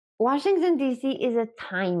Washington, D.C. is a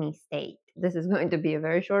tiny state. This is going to be a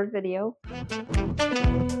very short video.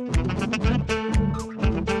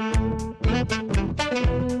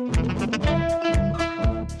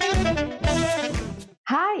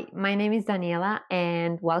 Hi, my name is Daniela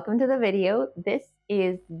and welcome to the video. This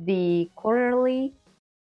is the quarterly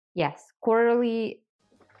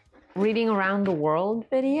reading around the world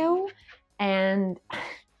video, and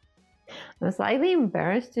I'm slightly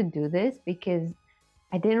embarrassed to do this because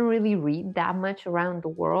I didn't really read that much around the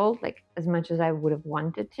world, like as much as I would have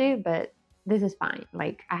wanted to, but this is fine.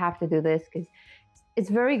 Like, I have to do this because it's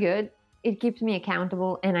very good. It keeps me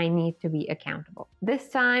accountable and I need to be accountable. This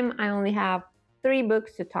time I only have 3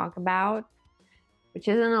 books to talk about, which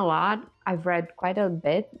isn't a lot. I've read quite a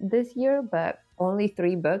bit this year, but only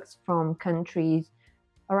 3 books from countries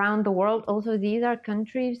around the world. Also, these are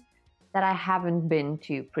countries that I haven't been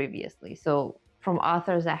to previously. So from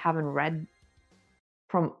authors I haven't read,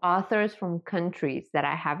 from countries that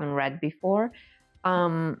I haven't read before.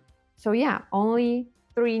 So yeah, only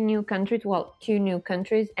 3 new countries, well, 2 new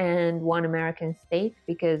countries and 1 American state,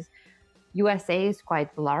 because USA is quite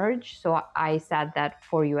large. So I said that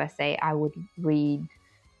for USA, I would read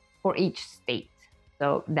for each state.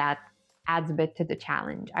 So that adds a bit to the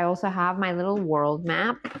challenge. I also have my little world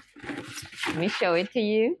map. Let me show it to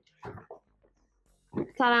you.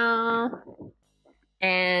 Ta-da!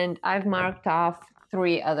 And I've marked off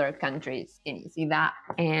 3 other countries. Can you see that?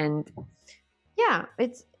 And yeah,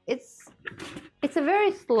 it's a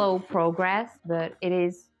very slow progress, but it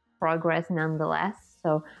is progress nonetheless.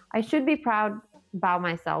 So I should be proud about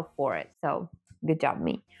myself for it. So good job,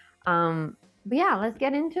 me. But yeah, let's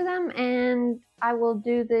get into them, and I will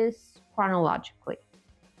do this chronologically.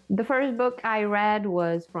 The first book I read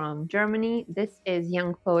was from Germany. This is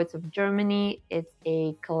Young Poets of Germany. It's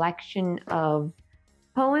a collection of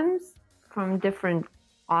poems from different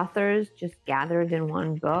authors just gathered in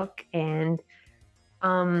one book, and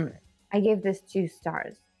I gave this 2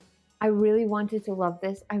 stars. I really wanted to love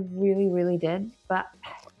this. I really did, but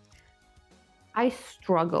I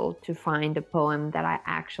struggled to find a poem that I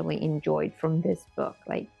actually enjoyed from this book.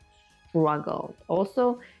 Like, struggled.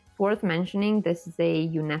 Also, it's worth mentioning, this is a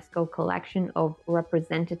UNESCO collection of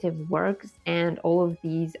representative works, and all of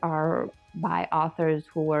these are by authors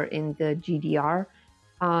who were in the GDR.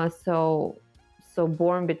 So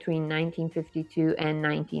born between 1952 and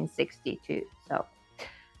 1962. So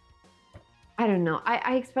I don't know.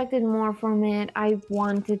 I expected more from it. I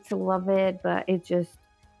wanted to love it, but it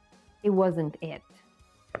wasn't it.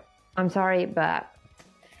 I'm sorry, but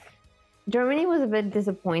Germany was a bit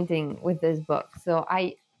disappointing with this book. So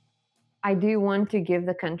I do want to give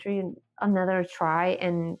the country another try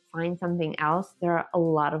and find something else. There are a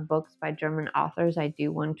lot of books by German authors I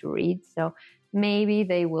do want to read, so maybe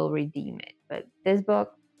they will redeem it. But this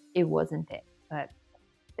book, it wasn't it. But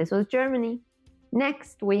this was Germany.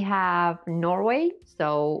 Next, we have Norway.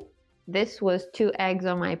 So this was 2 Eggs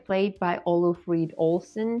on My Plate by Olufrid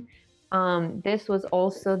Olsen. This was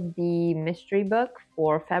also the mystery book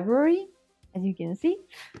for February, as you can see.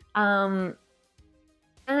 And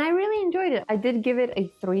I really enjoyed it. I did give it a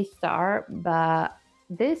 3-star, but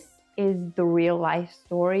this is the real life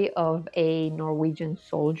story of a Norwegian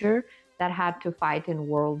soldier that had to fight in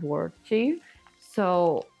World War II.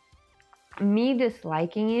 So me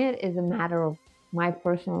disliking it is a matter of my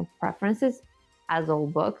personal preferences, as all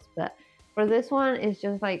books, but for this one, it's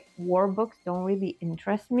just like war books don't really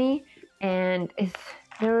interest me, and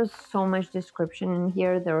there's so much description in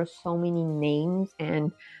here. There are so many names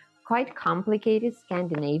and quite complicated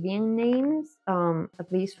Scandinavian names,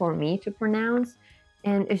 at least for me to pronounce,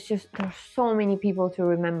 and it's just, there's so many people to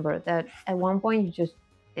remember that at one point you just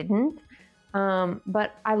didn't.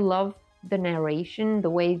 But I love the narration, the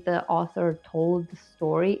way the author told the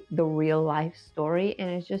story, the real life story, and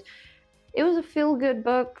it was a feel-good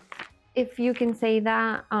book, if you can say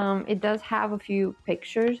that. It does have a few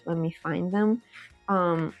pictures, let me find them,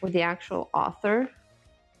 with the actual author,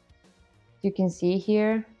 you can see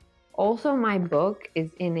here. Also, my book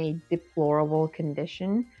is in a deplorable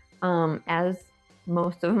condition, as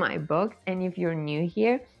most of my books. And if you're new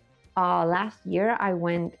here, last year I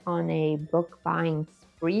went on a book buying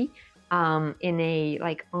spree in a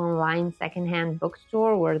online secondhand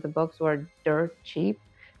bookstore where the books were dirt cheap.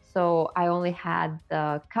 So I only had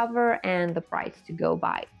the cover and the price to go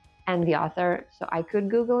by and the author, so I could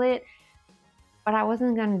Google it, but I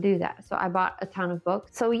wasn't gonna do that. So I bought a ton of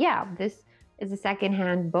books. So yeah, this is a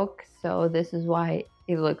secondhand book, so this is why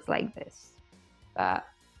it looks like this. But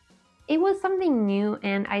it was something new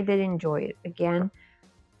and I did enjoy it. Again,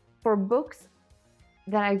 for books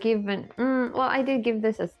that I give I did give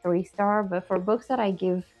this as 3-star, but for books that I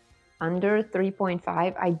give under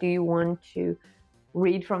 3.5, I do want to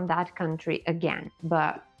read from that country again.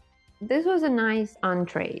 But this was a nice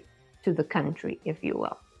entree to the country, if you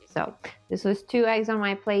will. So this was 2 Eggs on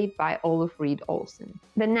My Plate by Olof Reed Olsen.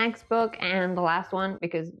 The next book, and the last one,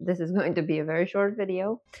 because this is going to be a very short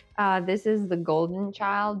video, this is The Golden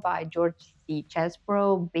Child by George C.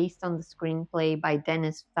 Chesbrough, based on the screenplay by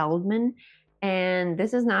Dennis Feldman. And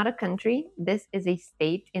this is not a country. This is a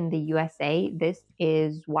state in the USA. This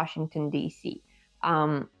is Washington, D.C.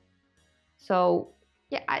 So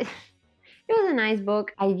yeah, it was a nice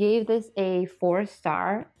book. I gave this a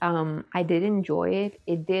 4-star. I did enjoy it.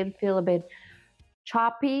 It did feel a bit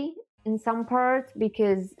choppy in some parts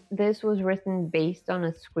because this was written based on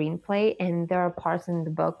a screenplay, and there are parts in the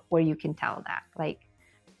book where you can tell that, like,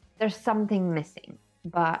 there's something missing.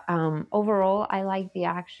 But overall, I liked the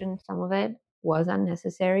action. Some of it was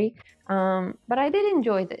unnecessary. But I did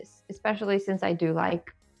enjoy this, especially since I do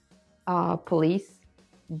like police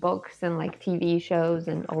books and like TV shows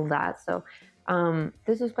and all that. So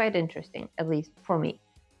this was quite interesting, at least for me.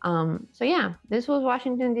 So yeah, this was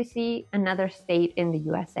Washington, D.C., another state in the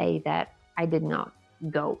USA that I did not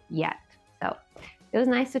go yet. So it was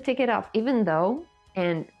nice to tick it off, even though,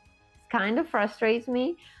 and it kind of frustrates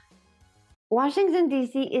me, Washington,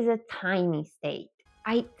 D.C. is a tiny state.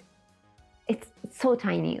 It's so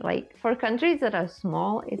tiny. Like, for countries that are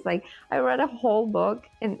small, it's like I read a whole book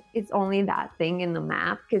and it's only that thing in the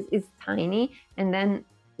map because it's tiny. And then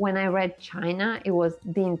when I read China, it was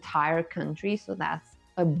the entire country. So that's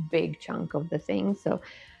a big chunk of the thing. So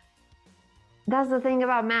that's the thing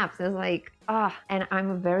about maps. It's like, and I'm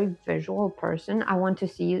a very visual person. I want to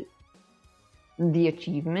see the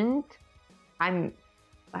achievement. I'm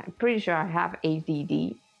pretty sure I have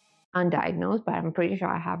ADD, undiagnosed, but I'm pretty sure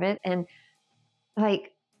I have it. And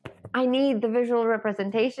like, I need the visual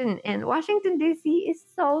representation, and Washington, D.C. is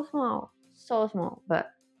so small.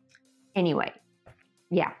 But anyway,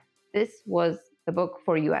 yeah, this was the book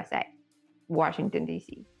for USA, Washington,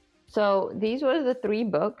 D.C. So these were the 3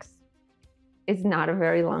 books. It's not a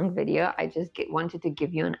very long video. I just wanted to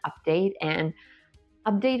give you an update and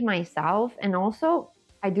update myself. And also,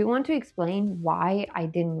 I do want to explain why I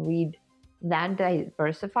didn't read that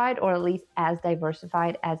diversified, or at least as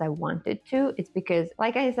diversified as I wanted to. It's because,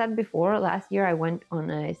 like I said before, last year I went on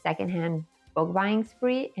a secondhand book buying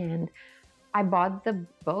spree, and I bought the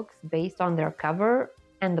books based on their cover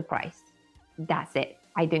and the price. That's it.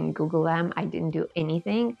 I didn't Google them. I didn't do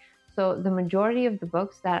anything. So the majority of the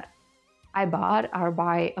books that I bought are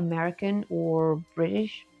by American or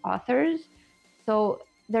British authors. So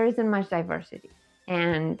there isn't much diversity,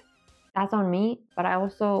 and that's on me. But I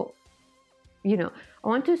also, I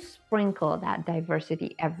want to sprinkle that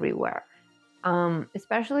diversity everywhere.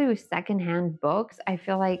 Especially with secondhand books, I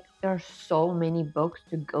feel like there are so many books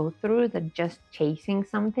to go through that just chasing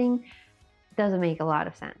something doesn't make a lot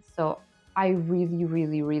of sense. So I really,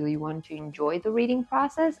 really, really want to enjoy the reading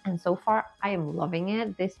process. And so far, I am loving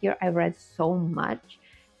it. This year, I read so much,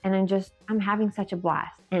 and I'm having such a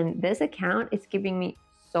blast. And this account is keeping me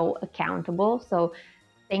so accountable. So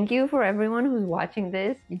thank you for everyone who's watching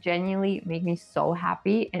this. You genuinely make me so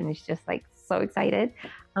happy, and it's just like so excited.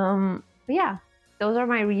 But yeah, those are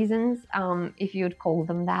my reasons, if you'd call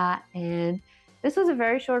them that. And this was a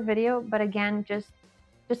very short video, but again, just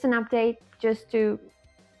an update, just to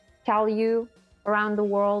tell you around the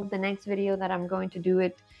world. The next video that I'm going to do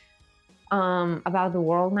it about the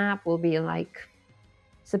world map will be like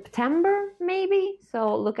September, maybe.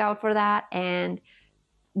 So look out for that. And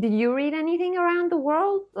did you read anything around the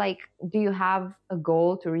world? Like, do you have a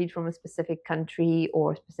goal to read from a specific country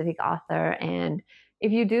or specific author? And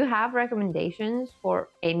if you do have recommendations for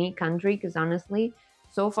any country, because honestly,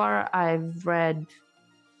 so far I've read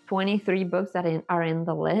 23 books that are in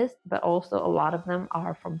the list, but also a lot of them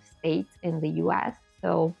are from states in the US.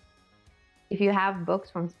 So if you have books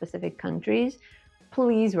from specific countries,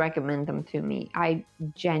 please recommend them to me. I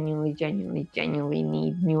genuinely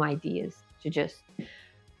need new ideas to just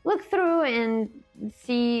look through and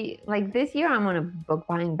see. Like, this year I'm on a book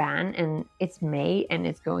buying ban, and it's May and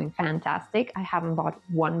it's going fantastic. I haven't bought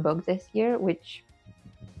one book this year, which,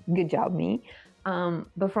 good job me.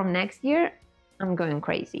 But from next year, I'm going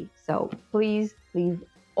crazy. So please leave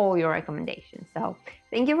all your recommendations. So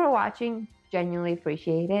thank you for watching. Genuinely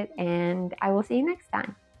appreciate it. And I will see you next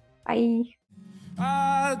time. Bye.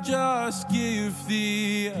 I just give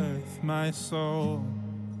the earth my soul.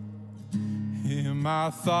 Hear my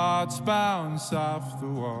thoughts bounce off the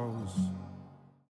walls.